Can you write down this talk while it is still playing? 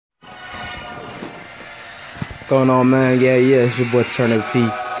going on, man? Yeah, it's your boy Turn Up T.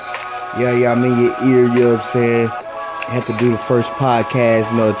 Yeah, I'm in your ear, you know what I'm saying? I have to do the first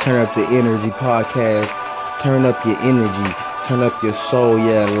podcast, Turn Up the Energy podcast. Turn up your energy, turn up your soul,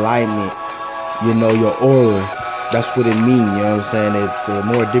 your alignment, your aura. That's what it means, you know what I'm saying? It's a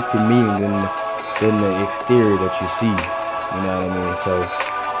more addictive meaning than the exterior that you see, you know what I mean? So,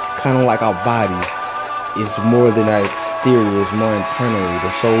 kind of like our bodies. It's more than our exterior, it's more internally.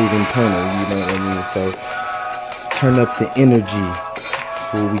 The soul's internal, you know what I mean? So, turn up the energy.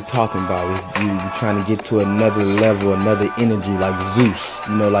 That's what we talking about. We trying to get to another level, another energy like Zeus,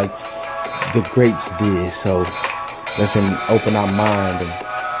 like the greats did. So, let's open our mind and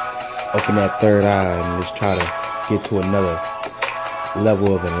open that third eye and let's try to get to another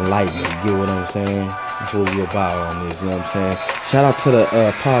level of enlightenment. You get what I'm saying? That's what we about on this, you know what I'm saying? Shout out to the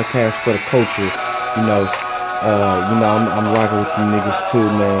podcast for the culture. I'm rocking with you niggas too,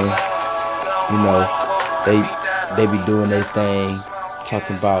 man. They be doing their thing,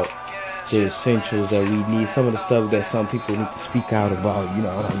 talking about the essentials that we need, some of the stuff that some people need to speak out about, you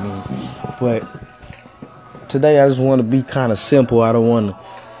know what I mean? But today I just want to be kind of simple. I don't want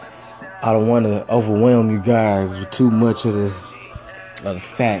to overwhelm you guys with too much of the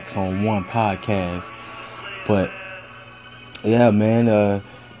facts on one podcast. But yeah, man, a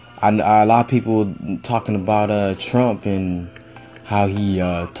lot of people talking about Trump and how he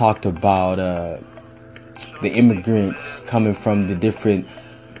talked about the immigrants coming from the different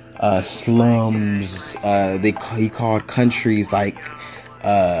slums. He called countries like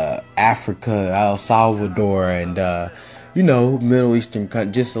Africa, El Salvador, and Middle Eastern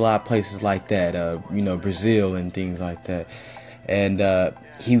countries, just a lot of places like that. Brazil and things like that. And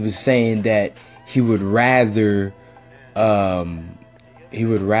he was saying that he would rather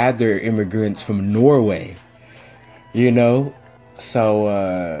immigrants from Norway. So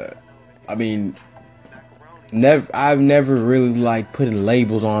I've never really putting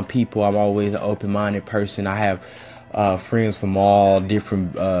labels on people. I'm always an open-minded person. I have friends from all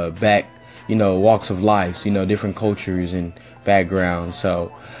different walks of life, different cultures and backgrounds.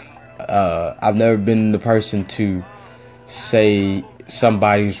 So I've never been the person to say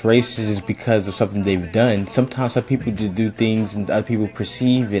somebody's racist is because of something they've done. Sometimes some people just do things and other people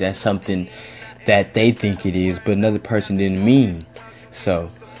perceive it as something that they think it is, but another person didn't mean. So,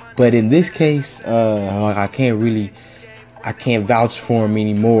 but in this case, I can't vouch for him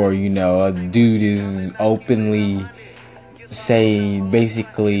anymore. A dude is openly saying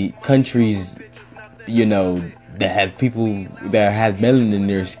basically countries, that have people that have melanin in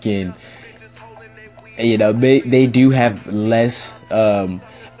their skin, they do have less, they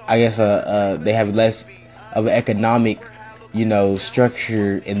have less of an economic,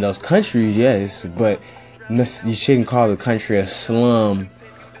 structure in those countries, yes, but you shouldn't call the country a slum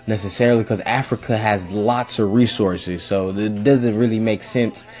necessarily, because Africa has lots of resources. So it doesn't really make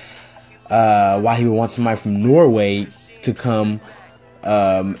sense why he would want somebody from Norway to come,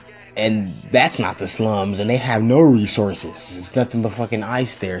 and that's not the slums, and they have no resources. It's nothing but fucking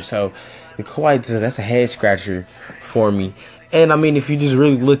ice there. So that's a head scratcher for me. And if you just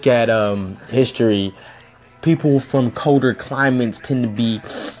really look at history, people from colder climates tend to be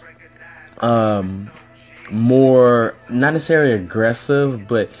more, not necessarily aggressive,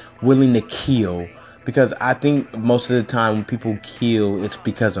 but willing to kill. Because I think most of the time when people kill, it's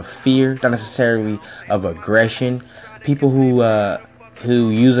because of fear, not necessarily of aggression. People who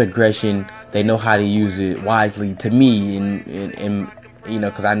use aggression, they know how to use it wisely. To me, and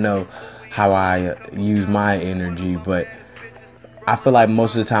because I know how I use my energy. But I feel like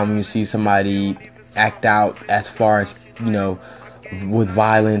most of the time when you see somebody act out as far as with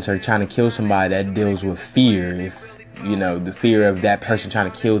violence or trying to kill somebody, that deals with fear. If the fear of that person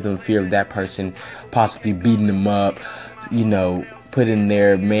trying to kill them, fear of that person possibly beating them up, putting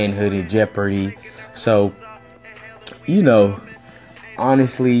their manhood in jeopardy. So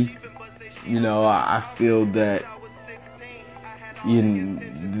honestly, I feel that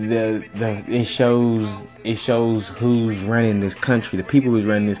it shows who's running this country, the people who's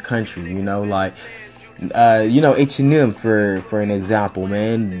running this country. H&M for an example,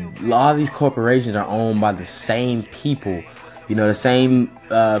 man. A lot of these corporations are owned by the same people, the same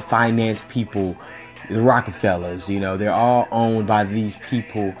finance people, the Rockefellers. They're all owned by these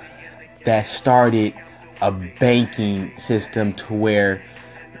people that started a banking system to where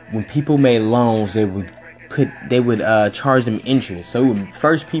when people made loans, they would charge them interest. So we were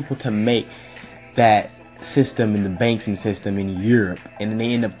first people to make that system in the banking system in Europe, and then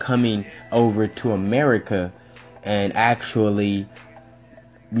they end up coming over to America and actually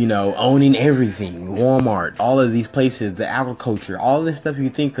owning everything. Walmart, all of these places, the agriculture, all this stuff you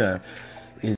think of,